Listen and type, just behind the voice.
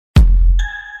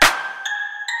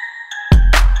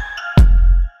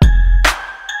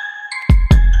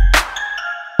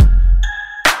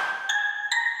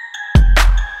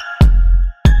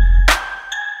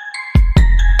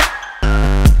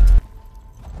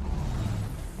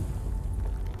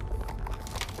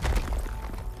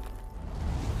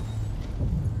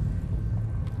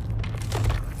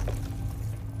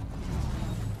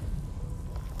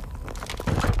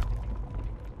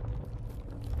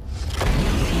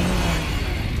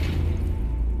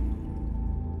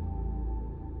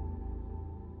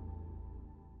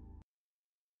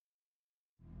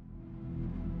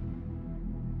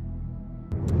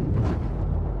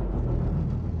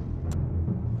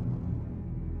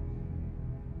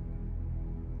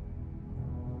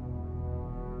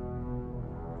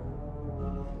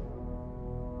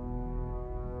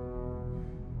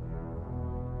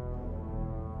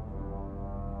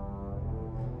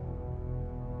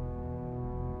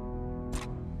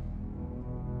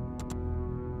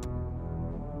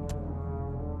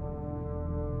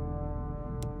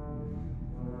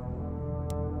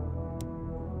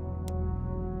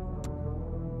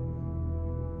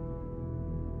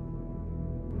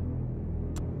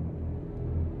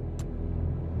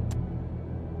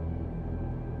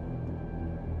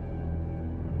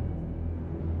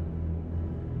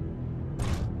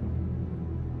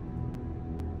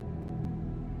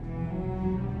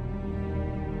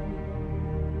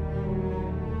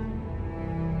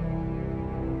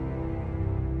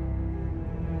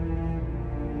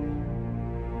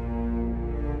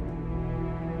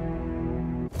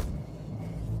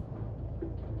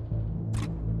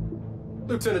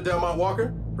Lieutenant Delmont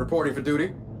Walker, reporting for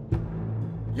duty.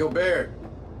 Yo, Baird,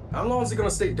 how long is it gonna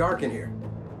stay dark in here?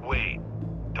 Wait,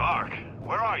 dark?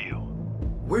 Where are you?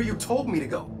 Where you told me to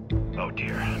go. Oh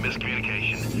dear,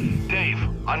 miscommunication. Dave,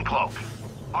 uncloak.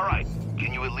 All right,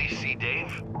 can you at least see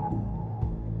Dave?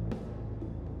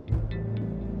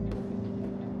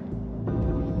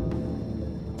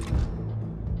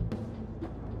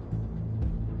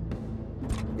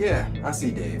 Yeah, I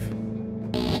see Dave.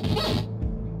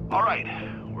 All right,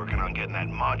 working on getting that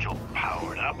module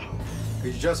powered up.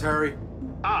 Could you just hurry?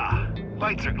 Ah,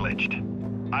 lights are glitched.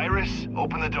 Iris,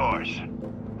 open the doors.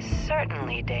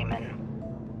 Certainly, Damon.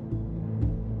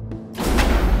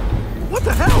 What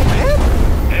the hell,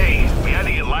 man? Hey, we had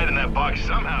to get light in that box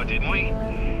somehow, didn't we?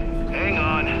 Hang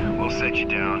on, we'll set you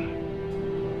down.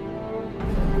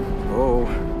 Oh,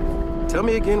 tell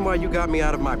me again why you got me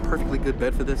out of my perfectly good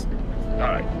bed for this?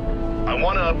 Alright, I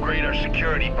want to upgrade our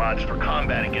security bots for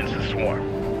combat against the swarm.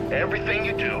 Everything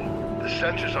you do, the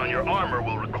sensors on your armor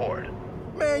will record.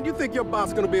 Man, you think your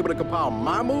bot's gonna be able to compile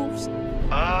my moves?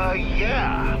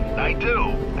 Yeah, I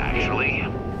do, actually.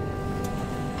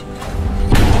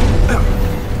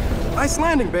 Nice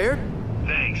landing, Baird.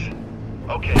 Thanks.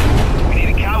 Okay, we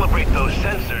need to calibrate those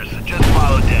sensors, so just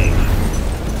follow Dave.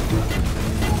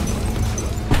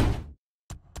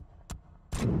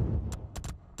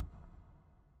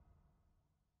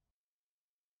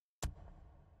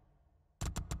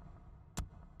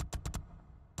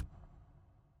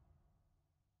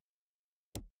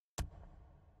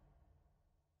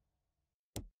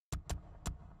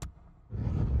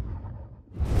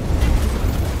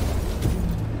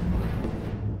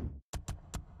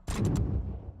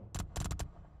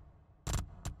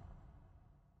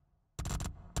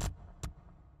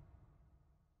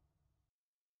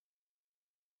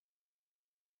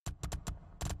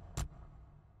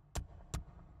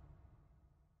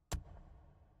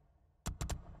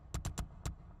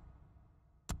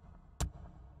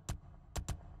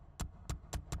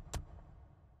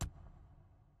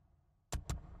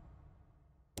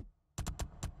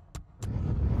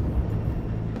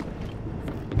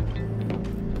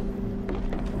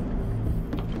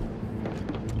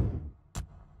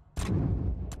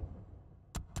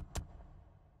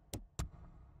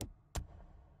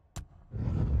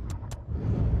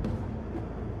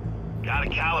 Gotta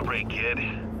calibrate, kid.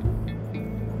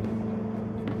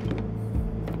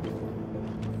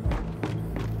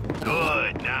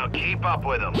 Good, now keep up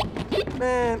with him.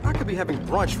 Man, I could be having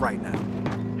brunch right now.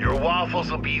 Your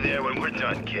waffles will be there when we're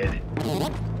done, kid.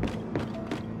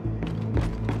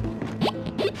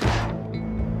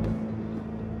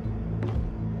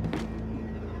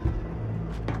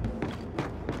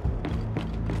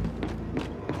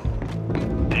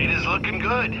 Data's looking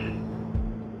good.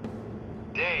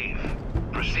 Dave,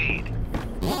 proceed.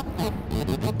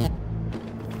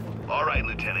 All right,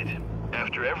 Lieutenant.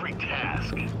 After every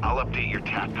task, I'll update your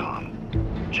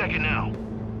TACCOM. Check it now.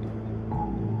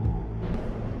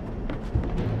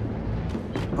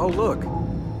 Oh, look.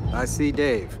 I see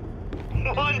Dave.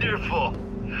 Wonderful!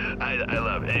 I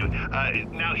love it. Anyway,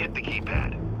 now hit the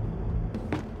keypad.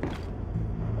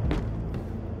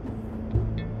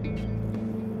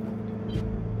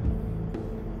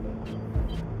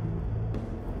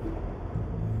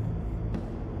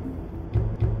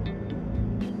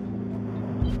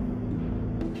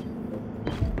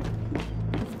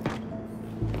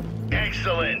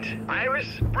 Excellent. Iris,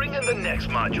 bring in the next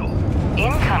module.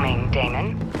 Incoming,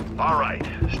 Damon. All right.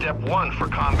 Step 1 for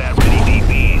combat-ready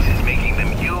DBs is making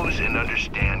them use and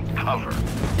understand cover,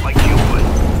 like you would.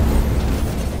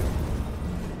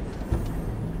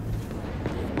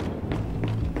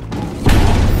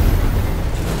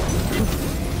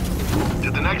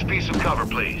 To the next piece of cover,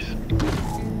 please.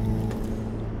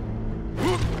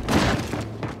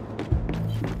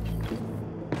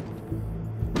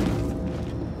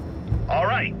 All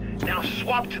right, now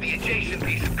swap to the adjacent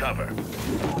piece of cover.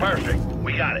 Perfect,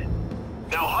 we got it.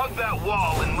 Now hug that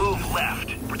wall and move left.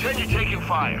 Pretend you're taking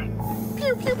fire.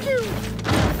 Pew, pew, pew.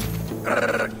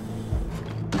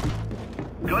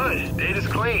 Good, data's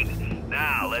clean.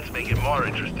 Now, let's make it more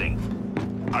interesting.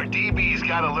 Our DB's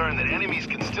gotta learn that enemies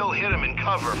can still hit them in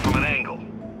cover from an angle.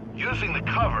 Using the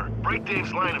cover, break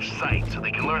Dave's line of sight so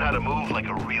they can learn how to move like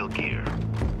a real gear.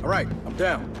 All right, I'm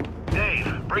down.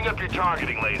 Dave, bring up your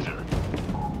targeting laser.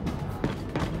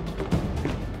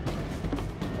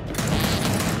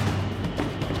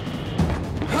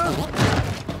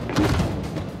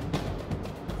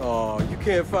 Oh, you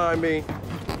can't find me.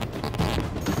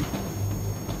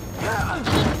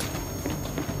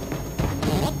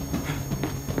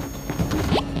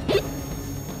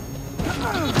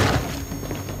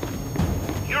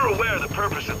 You're aware the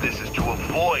purpose of this is to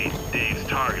avoid Dave's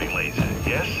targeting laser,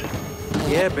 yes?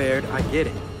 Yeah, Baird, I get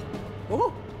it.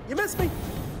 Oh, you missed me.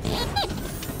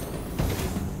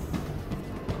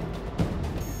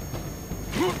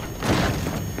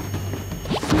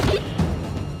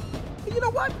 You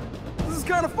know what? This is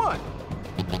kind of fun.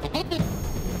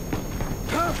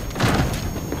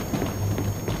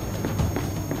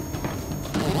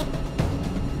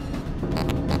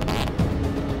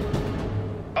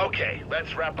 Okay,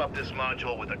 let's wrap up this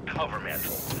module with a cover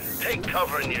mantle. Take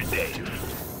cover near Dave.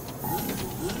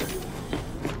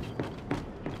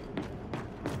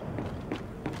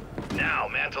 Now,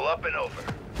 mantle up and over.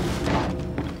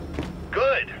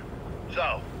 Good.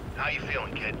 So, how you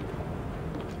feeling, kid?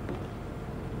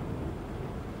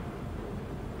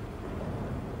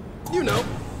 You know,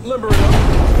 limbering up.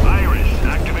 Iris,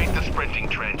 activate the sprinting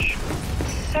trench.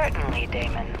 Certainly,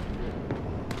 Damon.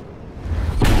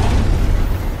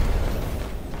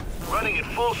 Running at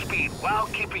full speed while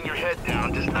keeping your head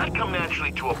down does not come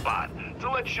naturally to a bot,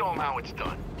 so let's show him how it's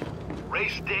done.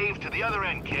 Race Dave to the other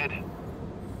end, kid.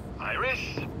 Iris,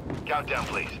 countdown,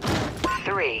 please.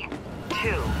 3,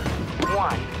 2,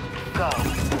 1, go.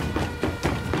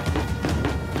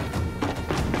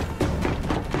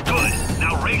 Good.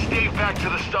 Now race Dave back to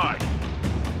the start.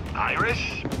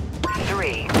 Iris?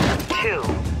 3, 2,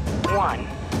 1,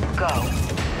 go.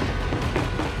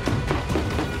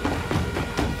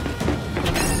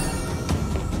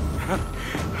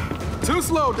 Too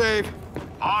slow, Dave.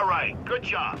 All right, good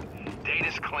job.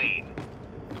 Data's clean.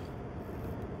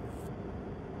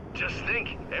 Just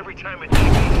think, every time a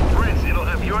DB sprints, it'll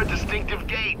have your distinctive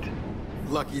gait.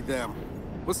 Lucky them.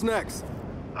 What's next?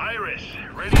 Iris,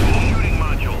 ready the shooting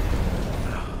module.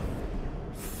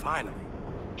 Finally.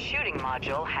 Shooting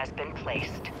module has been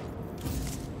placed.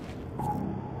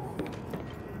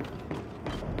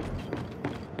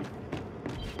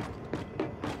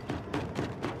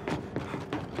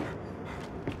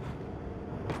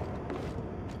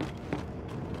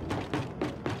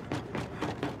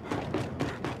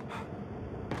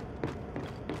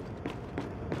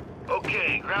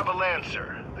 Okay, grab a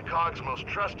Lancer, the COG's most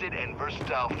trusted and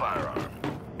versatile firearm.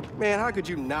 Man, how could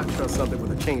you not trust something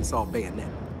with a chainsaw bayonet?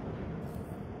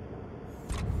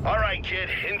 All right, kid,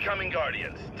 incoming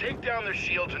Guardians. Take down their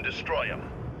shields and destroy them.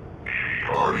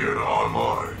 Guardian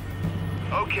online.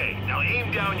 Okay, now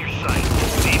aim down your sight.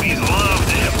 DBs love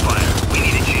to hip fire. We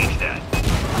need to change that.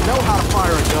 I know how to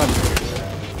fire a gun, man.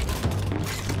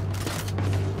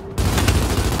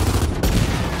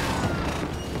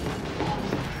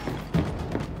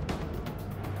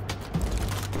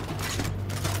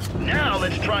 Now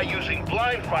let's try using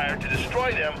blind fire to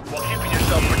destroy them while keeping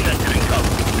yourself protected and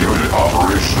covered. Unit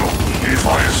operational. Is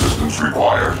my assistance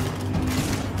required?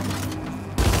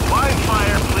 Blind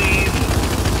fire, please.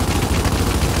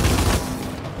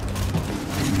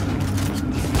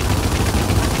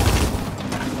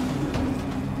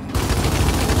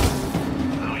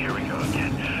 Oh, here we go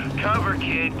again. Cover,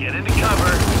 kid. Get into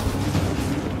cover.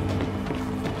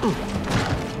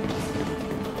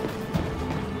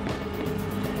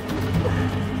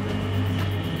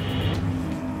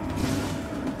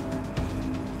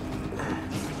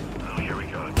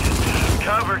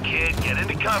 Cover, kid. Get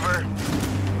into cover.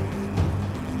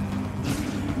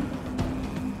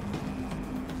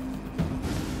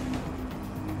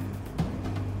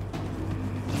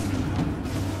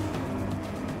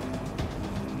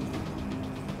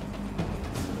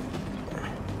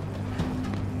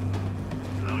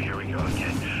 Oh, here we go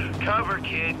again. Cover,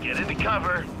 kid. Get into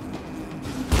cover.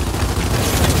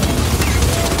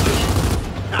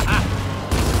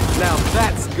 Now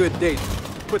that's good data.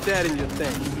 Put that in your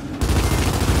thing.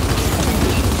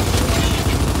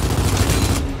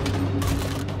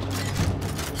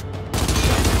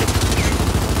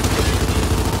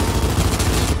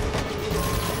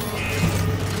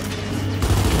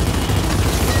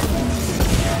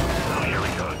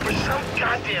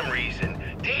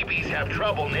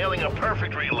 Trouble nailing a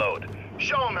perfect reload.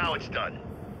 Show them how it's done.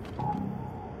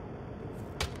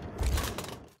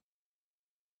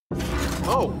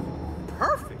 Oh,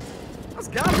 perfect. That's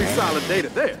gotta be solid data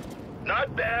there.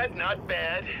 Not bad, not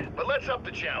bad. But let's up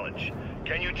the challenge.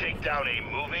 Can you take down a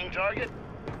moving target?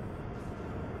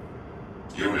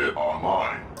 Unit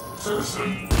online.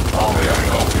 Citizen, how may I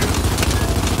help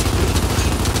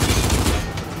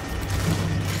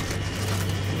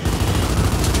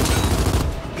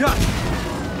you? Got it.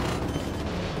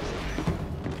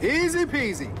 Easy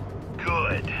peasy.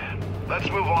 Good. Let's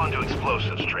move on to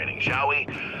explosives training, shall we?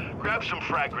 Grab some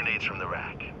frag grenades from the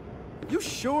rack. You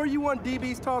sure you want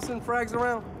DBs tossing frags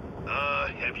around?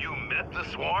 Have you met the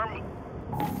swarm?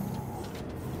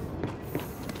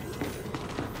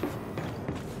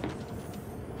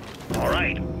 All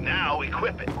right, now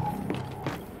equip it.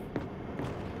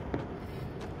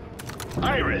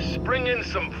 Iris, bring in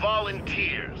some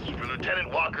volunteers for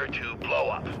Lieutenant Walker to blow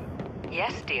up.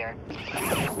 Yes, dear.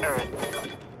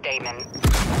 Damon.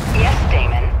 Yes,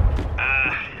 Damon.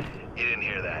 You didn't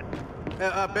hear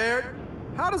that. Baird,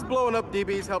 how does blowing up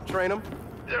DBs help train them?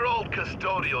 They're old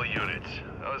custodial units.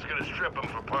 I was gonna strip them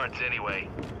for parts anyway.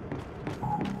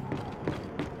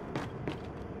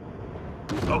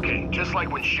 Okay, just like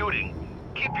when shooting,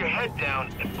 keep your head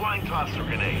down and blind toss a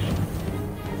grenade.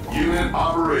 Unit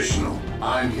operational.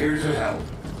 I'm here to help.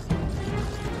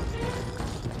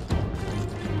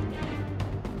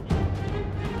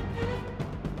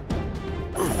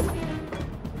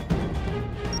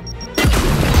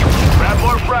 Grab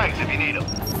more frags if you need them.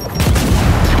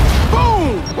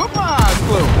 Boom! With my eyes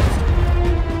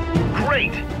closed.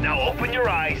 Great! Now open your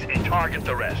eyes and target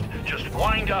the rest. Just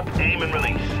wind up, aim, and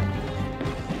release.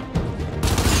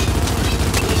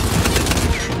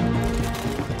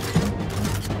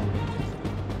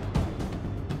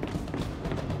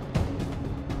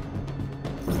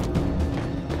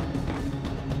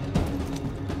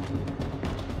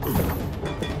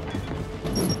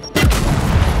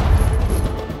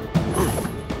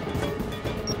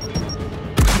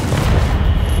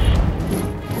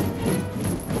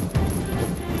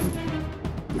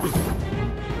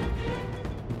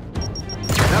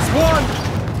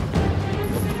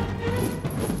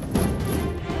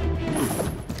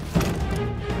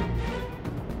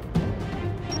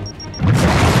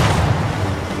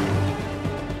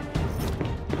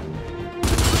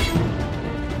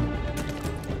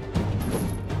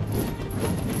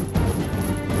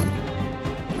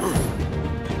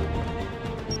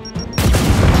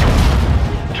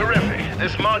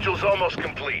 This module's almost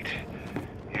complete.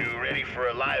 You ready for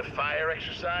a live fire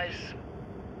exercise?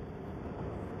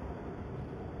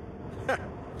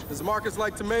 Does Marcus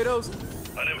like tomatoes?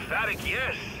 An emphatic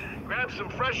yes. Grab some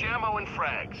fresh ammo and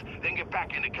frags, then get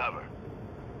back into cover.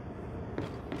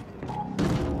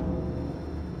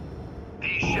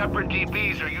 These Shepherd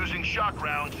DBs are using shock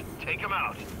rounds. Take them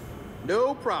out.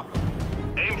 No problem.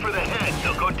 Aim for the head.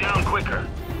 They'll go down quicker.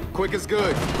 Quick is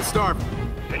good. We're starving.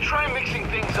 And try mixing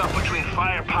things up between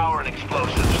firepower and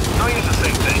explosives. Don't use the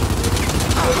same thing.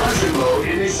 Russian mode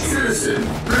in citizen.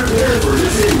 Prepare for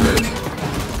detainment.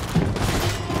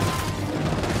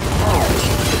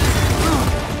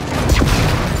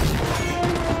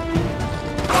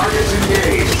 Targets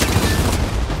engaged.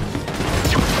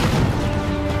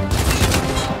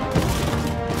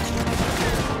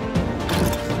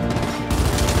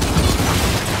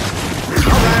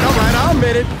 All right, I'll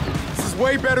admit it. This is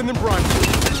way better than brunch.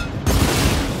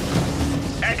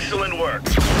 Excellent work.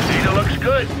 Data looks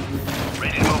good.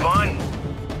 Ready to move on?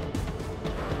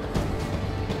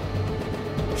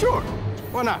 Sure.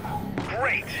 Why not?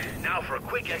 Great. Now for a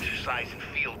quick exercise in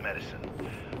field medicine.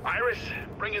 Iris,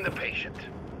 bring in the patient.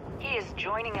 He is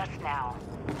joining us now.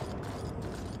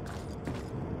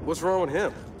 What's wrong with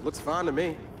him? Looks fine to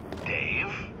me.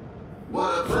 Dave?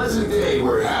 What a pleasant day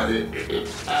we're having.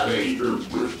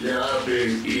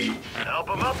 Help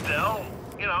him up, Del.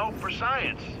 You know, for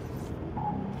science.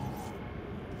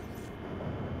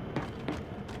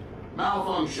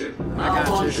 Malfunction. I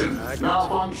got you.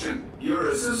 Malfunction. Your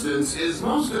assistance is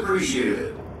most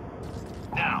appreciated.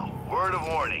 Now, word of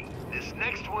warning. This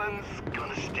next one's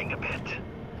gonna sting a bit.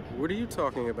 What are you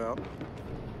talking about?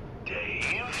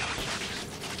 Dave?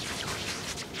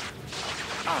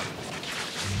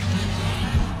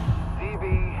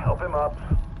 DB, help him up.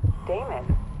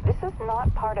 Damon, this is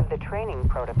not part of the training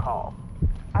protocol.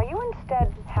 Are you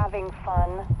instead having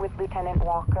fun with Lieutenant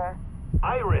Walker?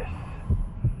 Iris.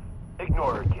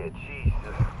 Ignore her, kid. She's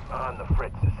on the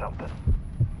fritz or something.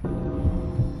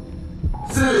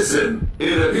 Citizen,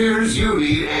 it appears you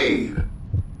need aid.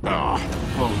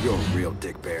 Oh, you're a real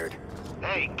dick, Baird.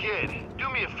 Hey, kid, do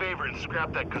me a favor and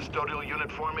scrap that custodial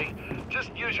unit for me.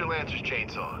 Just use your Lancer's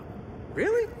chainsaw.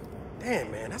 Really?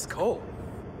 Damn, man, that's cold.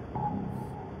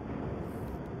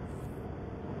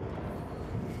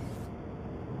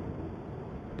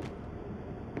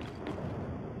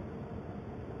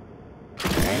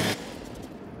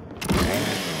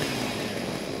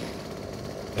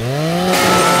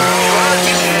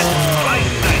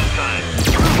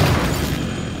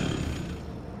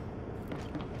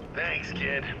 Thanks,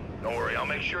 kid. Don't worry, I'll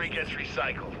make sure he gets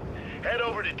recycled. Head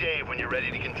over to Dave when you're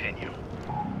ready to continue.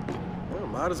 Well,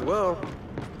 might as well.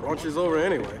 Brunch is over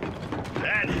anyway.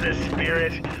 That's the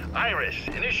spirit. Iris,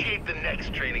 initiate the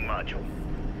next training module.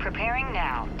 Preparing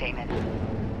now, Damon.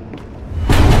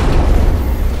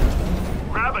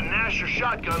 Grab a Nasher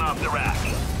shotgun off the rack.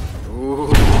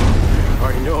 Ooh,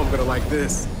 already know I'm gonna like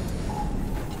this.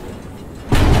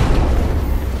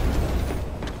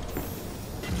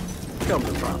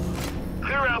 become the problem?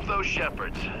 Clear out those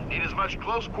shepherds. Need as much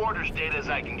close quarters data as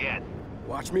I can get.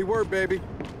 Watch me work, baby.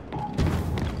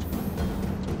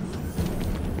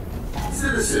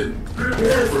 Citizen,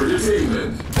 prepare for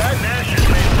detainment. That Nash is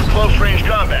made for close-range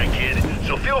combat, kid,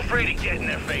 so feel free to get in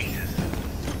their faces.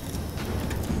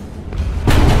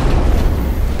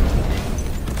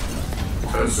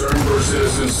 Concern for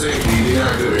citizen safety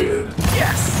deactivated.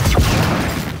 Yes!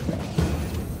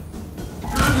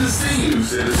 Good to see you,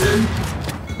 citizen.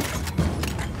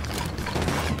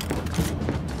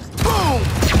 Boom!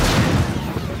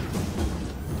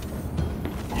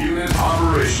 Unit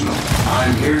operational.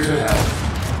 I'm here to help.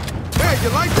 Hey, you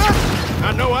like that?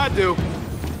 I know I do.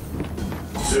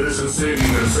 Citizen safety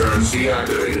concerns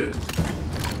deactivated.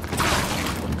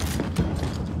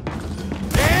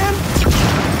 And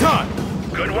done.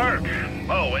 Good work.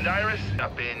 Oh, and Iris,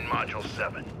 up in Module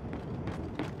 7.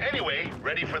 Anyway,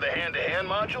 ready for the hand-to-hand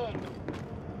module?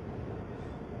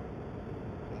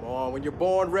 Come on, when you're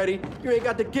born ready, you ain't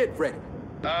got to get ready.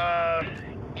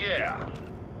 Yeah.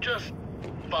 Just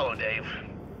follow Dave.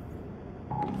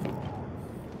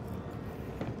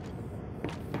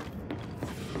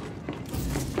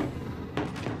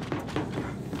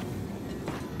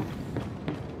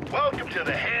 Welcome to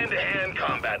the hand-to-hand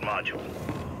combat module.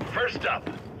 First up,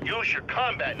 use your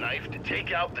combat knife to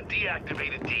take out the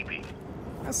deactivated DB.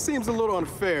 That seems a little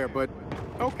unfair, but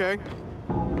okay.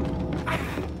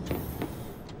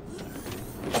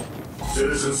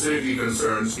 Citizen safety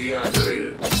concerns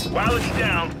deactivated. While it's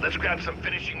down, let's grab some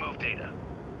finishing move data.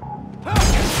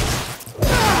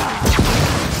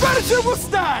 Predator with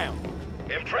style!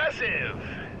 Impressive!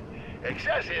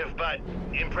 Excessive, but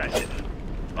impressive.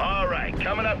 All right,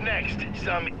 coming up next,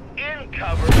 some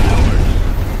in-cover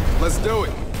maneuvers. Let's do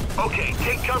it. Okay,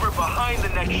 take cover behind the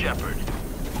next shepherd.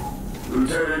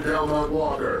 Lieutenant Delmont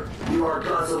Walker, you are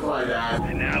classified as...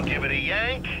 And now give it a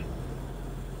yank.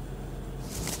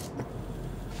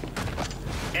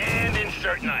 And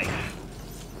insert knife.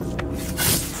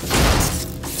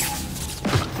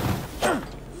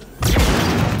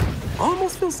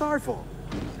 Almost feel sorry for him.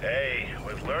 Hey,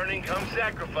 with learning comes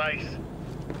sacrifice.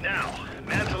 Now,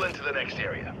 mantle into the next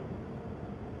area.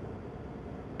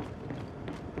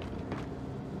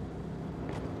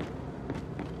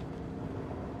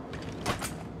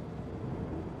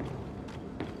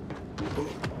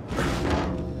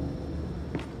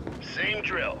 Same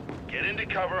drill. Get into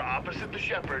cover opposite the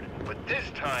shepherd, but this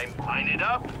time, line it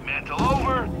up, mantle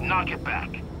over, knock it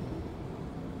back.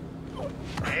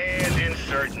 And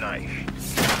insert knife.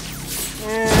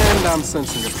 And I'm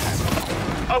sensing a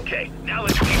pattern. Okay, now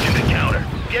let's teach him to counter.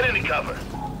 Get into cover.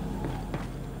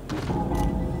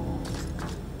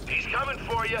 He's coming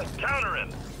for you. Counter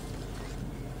him.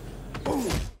 Boom.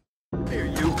 There,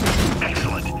 you.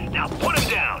 Excellent. Now put him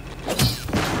down.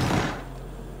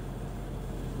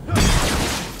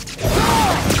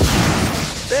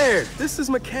 There, this is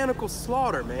mechanical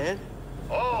slaughter, man.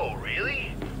 Oh,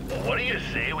 really? Well, what do you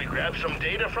say we grab some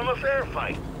data from a fair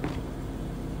fight?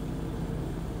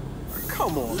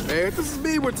 Come on, man. This is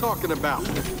me we're talking about.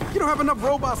 You don't have enough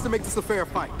robots to make this a fair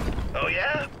fight. Oh,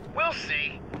 yeah? We'll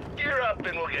see. Gear up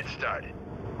and we'll get started.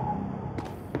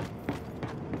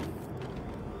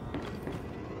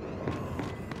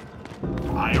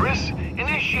 Iris,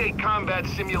 initiate Combat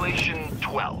Simulation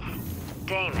 12.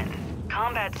 Damon,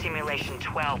 Combat Simulation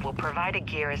 12 will provide a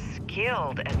gear as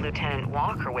skilled as Lieutenant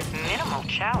Walker with minimal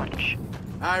challenge.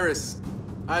 Iris,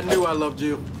 I knew I loved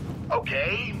you.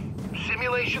 Okay.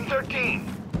 Simulation 13.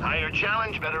 Higher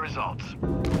challenge, better results.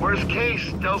 Worst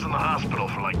case, Dell's in the hospital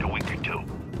for like a week or two.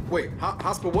 Wait,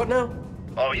 hospital what now?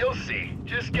 Oh, you'll see.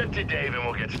 Just get to Dave and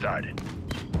we'll get started.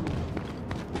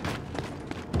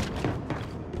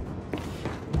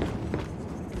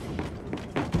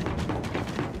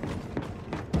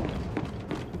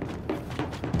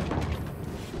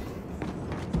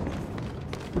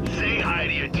 Say hi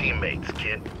to your teammates,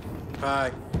 kid.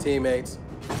 Hi, teammates.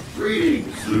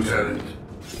 Greetings, Lieutenant.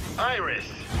 Iris,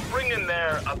 bring in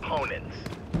their opponents.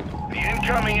 The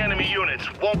incoming enemy units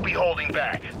won't be holding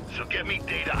back, so get me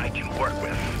data I can work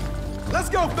with. Let's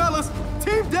go, fellas.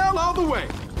 Team Dell all the way.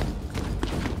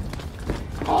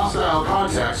 Hostile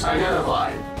contacts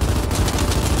identified.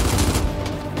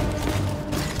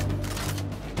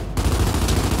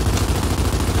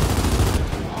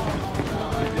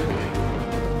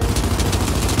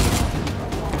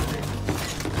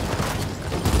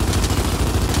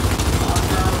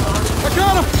 I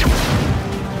got him!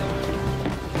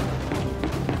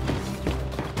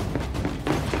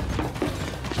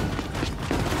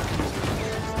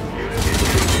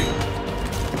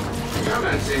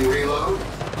 Commencing reload.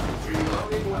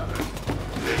 Reloading weapon.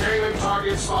 Containment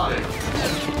target spotted.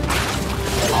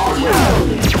 On way.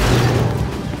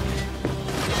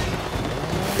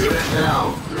 Unit down.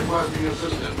 Requesting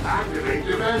assistance. Activate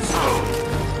defense mode.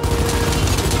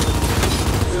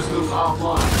 Systems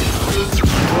offline.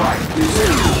 Systems right.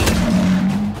 Disabled.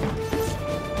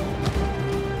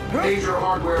 Major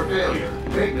hardware failure.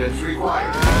 Maintenance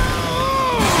required.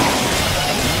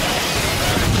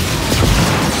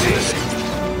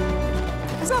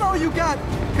 Is that all you got?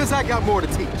 Because I got more to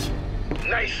teach.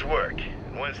 Nice work.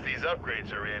 Once these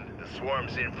upgrades are in, the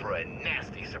swarm's in for a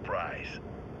nasty surprise.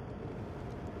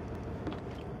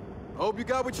 Hope you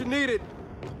got what you needed.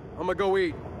 I'm gonna go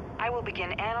eat. I will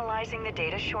begin analyzing the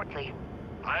data shortly.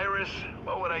 Iris,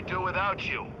 what would I do without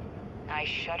you? I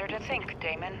shudder to think,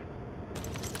 Damon.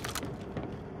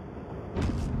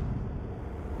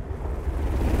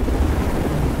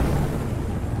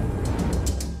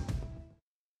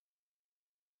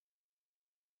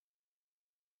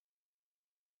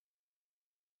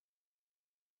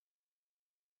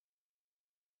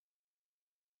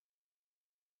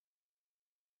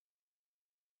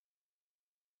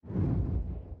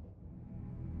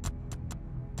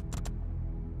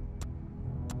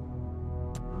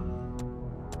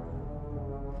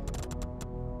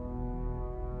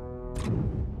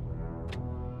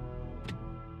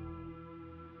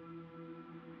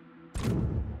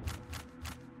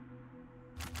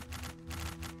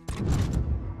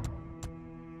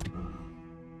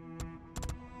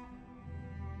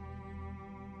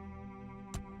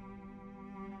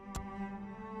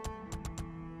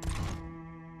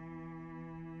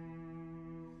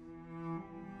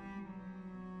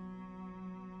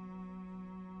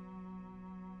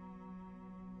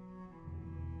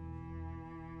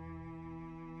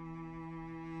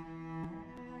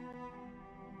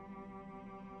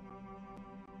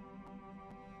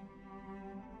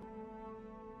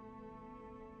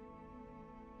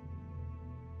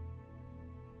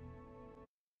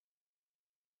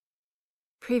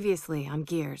 Previously on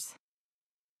Gears.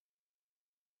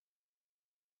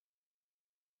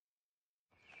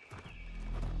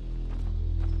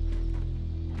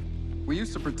 We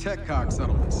used to protect COG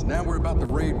settlements. Now we're about to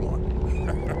raid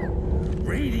one.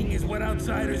 Raiding is what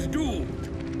outsiders do.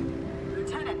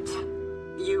 Lieutenant,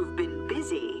 you've been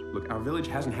busy. Look, our village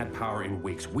hasn't had power in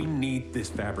weeks. We need this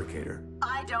fabricator.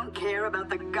 I don't care about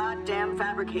the goddamn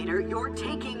fabricator. You're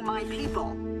taking my people.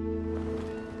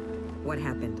 What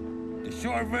happened? The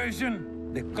short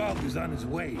version, the COG is on his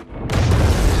way.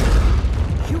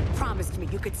 You promised me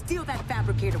you could steal that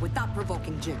fabricator without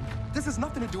provoking Jin. This has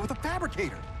nothing to do with a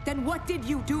fabricator. Then what did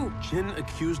you do? Jin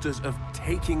accused us of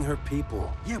taking her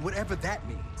people. Yeah, whatever that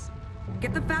means.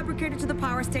 Get the fabricator to the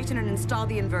power station and install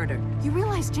the inverter. You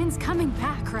realize Jin's coming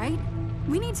back, right?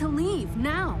 We need to leave,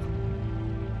 now.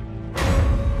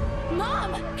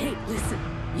 Mom! Hey, listen.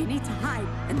 You need to hide,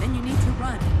 and then you need to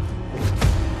run.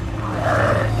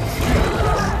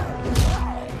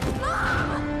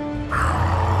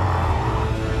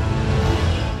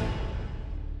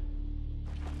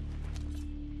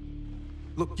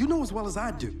 Look, you know as well as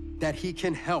I do that he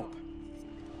can help.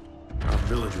 Our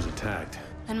village was attacked.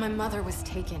 And my mother was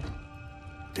taken.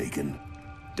 Taken?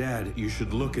 Dad, you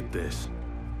should look at this.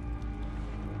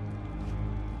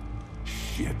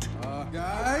 Shit.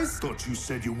 Guys? Thought you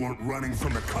said you weren't running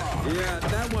from the COG. Yeah,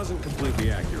 that wasn't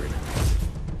completely accurate.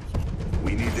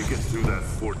 We need to get through that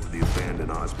fort to the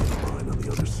abandoned Osmond mine on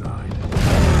the other side.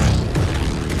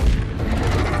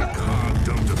 The COG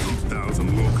dumped a few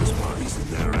thousand locust bodies in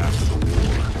there after the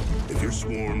war. If your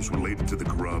swarm's related to the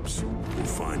grubs, we'll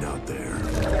find out there.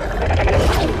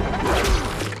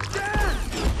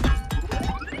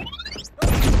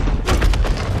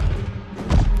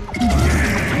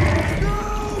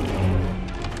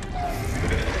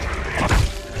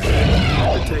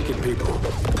 They're taking people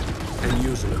and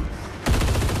using them.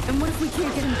 And what if we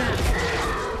can't get him back?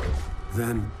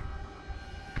 Then,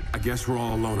 I guess we're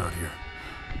all alone out here.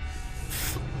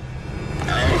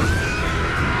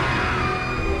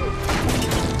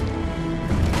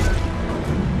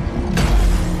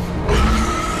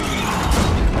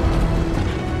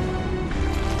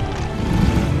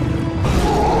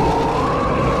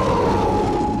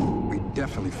 We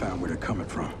definitely found where they're coming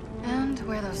from. And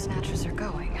where those snatchers are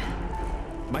going.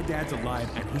 My dad's alive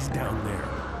and he's down there.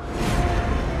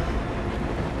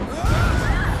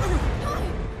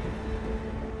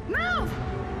 Move!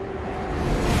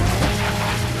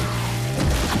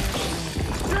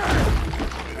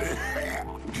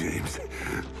 James,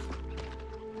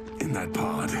 in that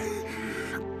pod,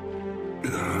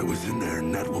 I was in their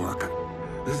network.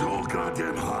 This whole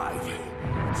goddamn hive.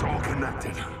 It's all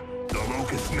connected. The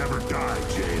locusts never die,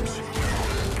 James.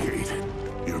 Kate,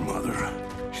 Your mother,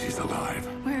 she's alive.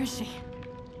 Where is she?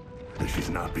 And she's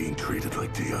not being treated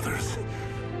like the others.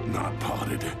 Not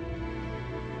potted.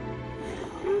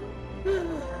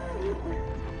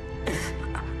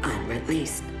 I'm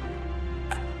released.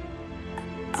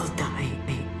 I'll die.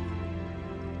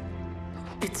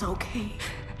 It's okay.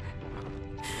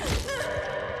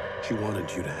 She wanted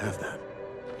you to have that.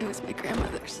 It was my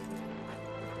grandmother's.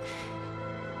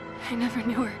 I never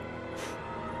knew her.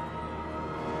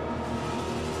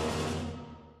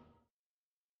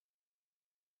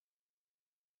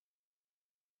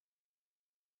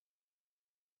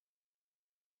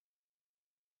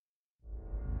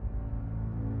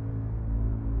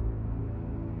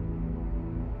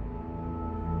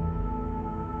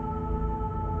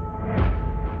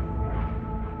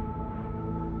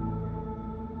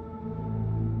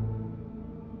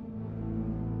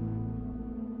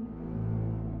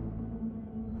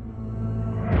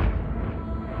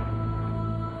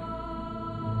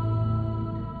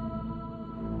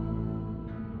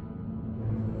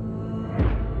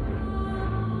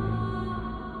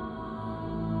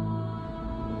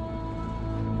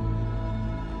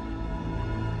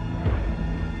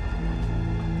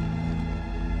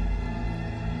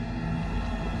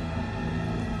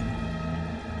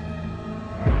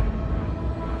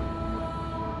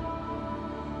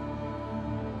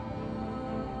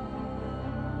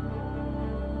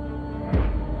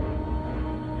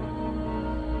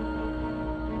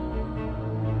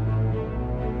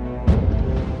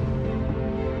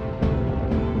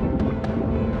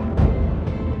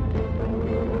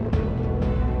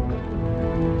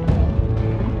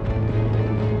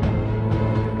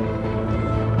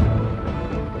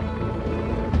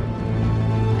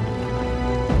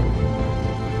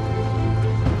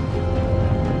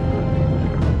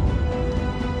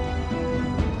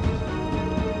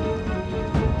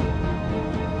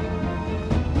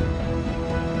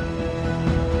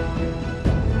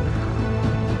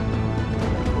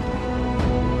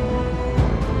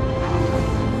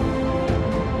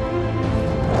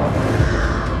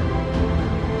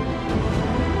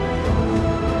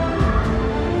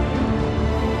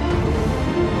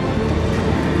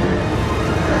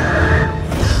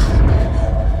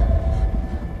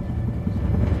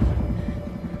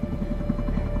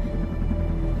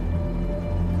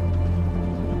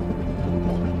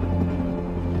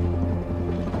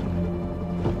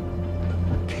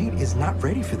 Is not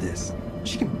ready for this.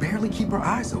 She can barely keep her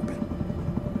eyes open.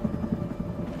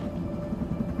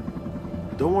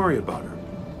 Don't worry about her.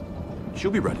 She'll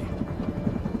be ready.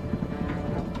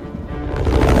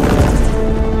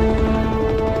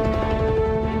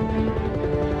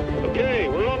 Okay,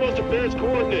 we're almost at Baird's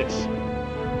coordinates.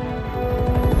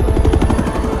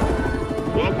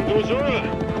 Welcome to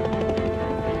Azura.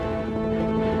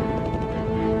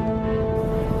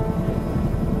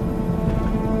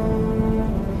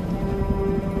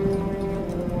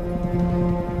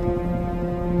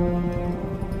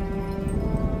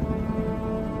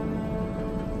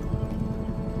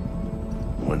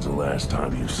 When's the last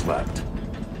time you slept?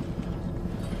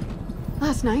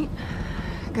 Last night.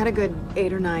 Got a good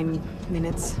 8 or 9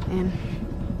 minutes in.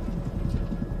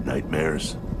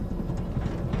 Nightmares?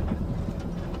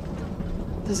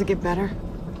 Does it get better?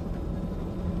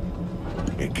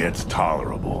 It gets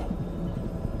tolerable.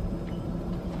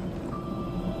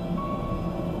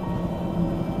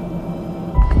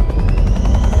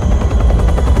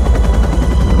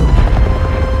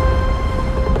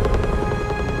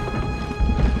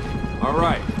 All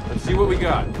right, let's see what we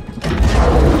got.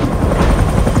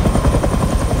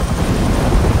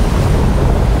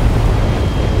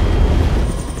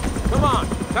 Come on,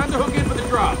 time to hook in for the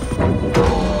drop.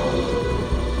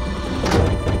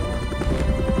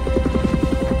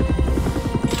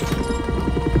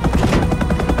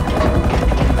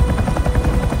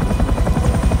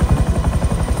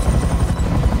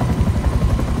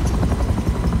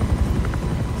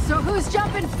 So who's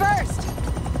jumping first?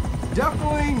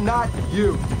 Definitely not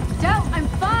you. Del, I'm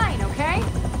fine, okay?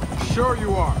 Sure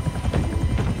you are.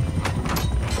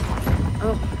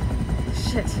 Oh,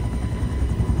 shit.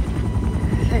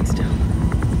 Thanks, Del.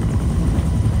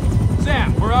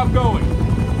 Sam, we're outgoing.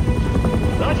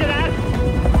 Roger that.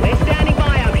 We're standing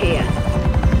by out here.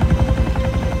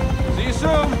 See you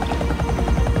soon.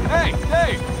 Hey,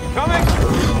 Dave, you coming?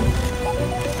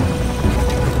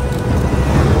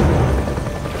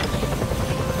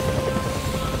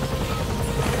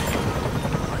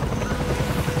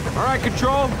 All right,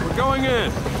 Control, we're going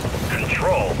in.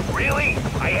 Control? Really?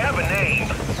 I have a name.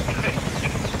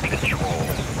 Control.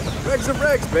 Regs are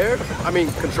regs, Baird. I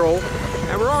mean, Control.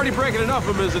 And we're already breaking enough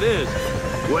of them as it is.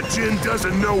 What Jin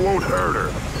doesn't know won't hurt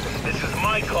her. This is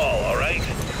my call, all right?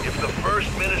 If the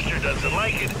First Minister doesn't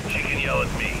like it, she can yell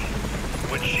at me.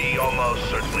 Which she almost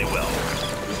certainly will.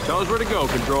 Just tell us where to go,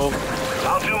 Control.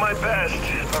 I'll do my best,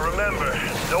 but remember,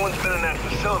 no one's been in that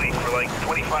facility for like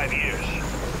 25 years.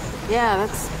 Yeah,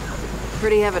 that's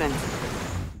pretty evident.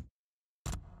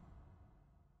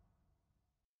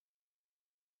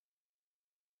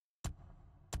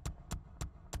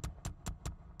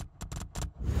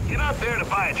 You're not there to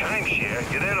buy a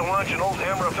timeshare. You're there to launch an old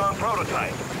hammer-of-dawn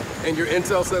prototype. And your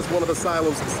intel says one of the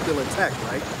silos is still intact,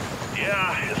 right?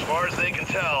 Yeah, as far as they can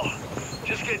tell.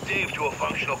 Just get Dave to a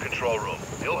functional control room.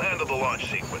 He'll handle the launch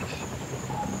sequence.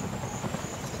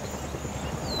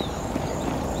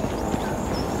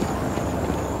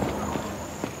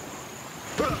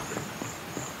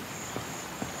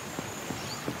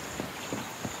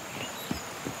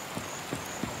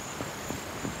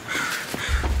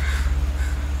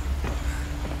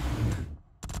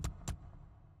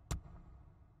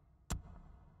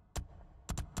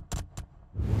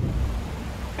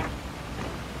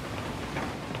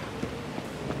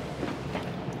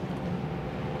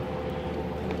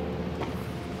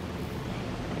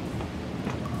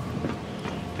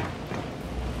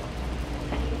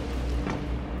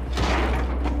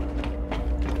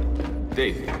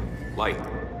 Dave, light.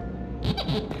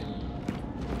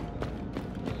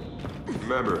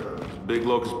 Remember, big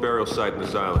locust burial site in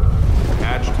this island.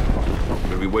 Hatched,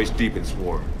 gonna be waist deep in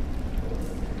swarm.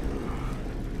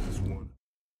 This is one.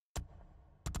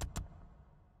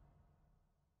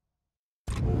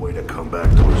 Way to come back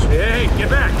to us. Hey, get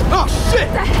back! Oh, shit!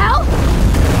 What the hell?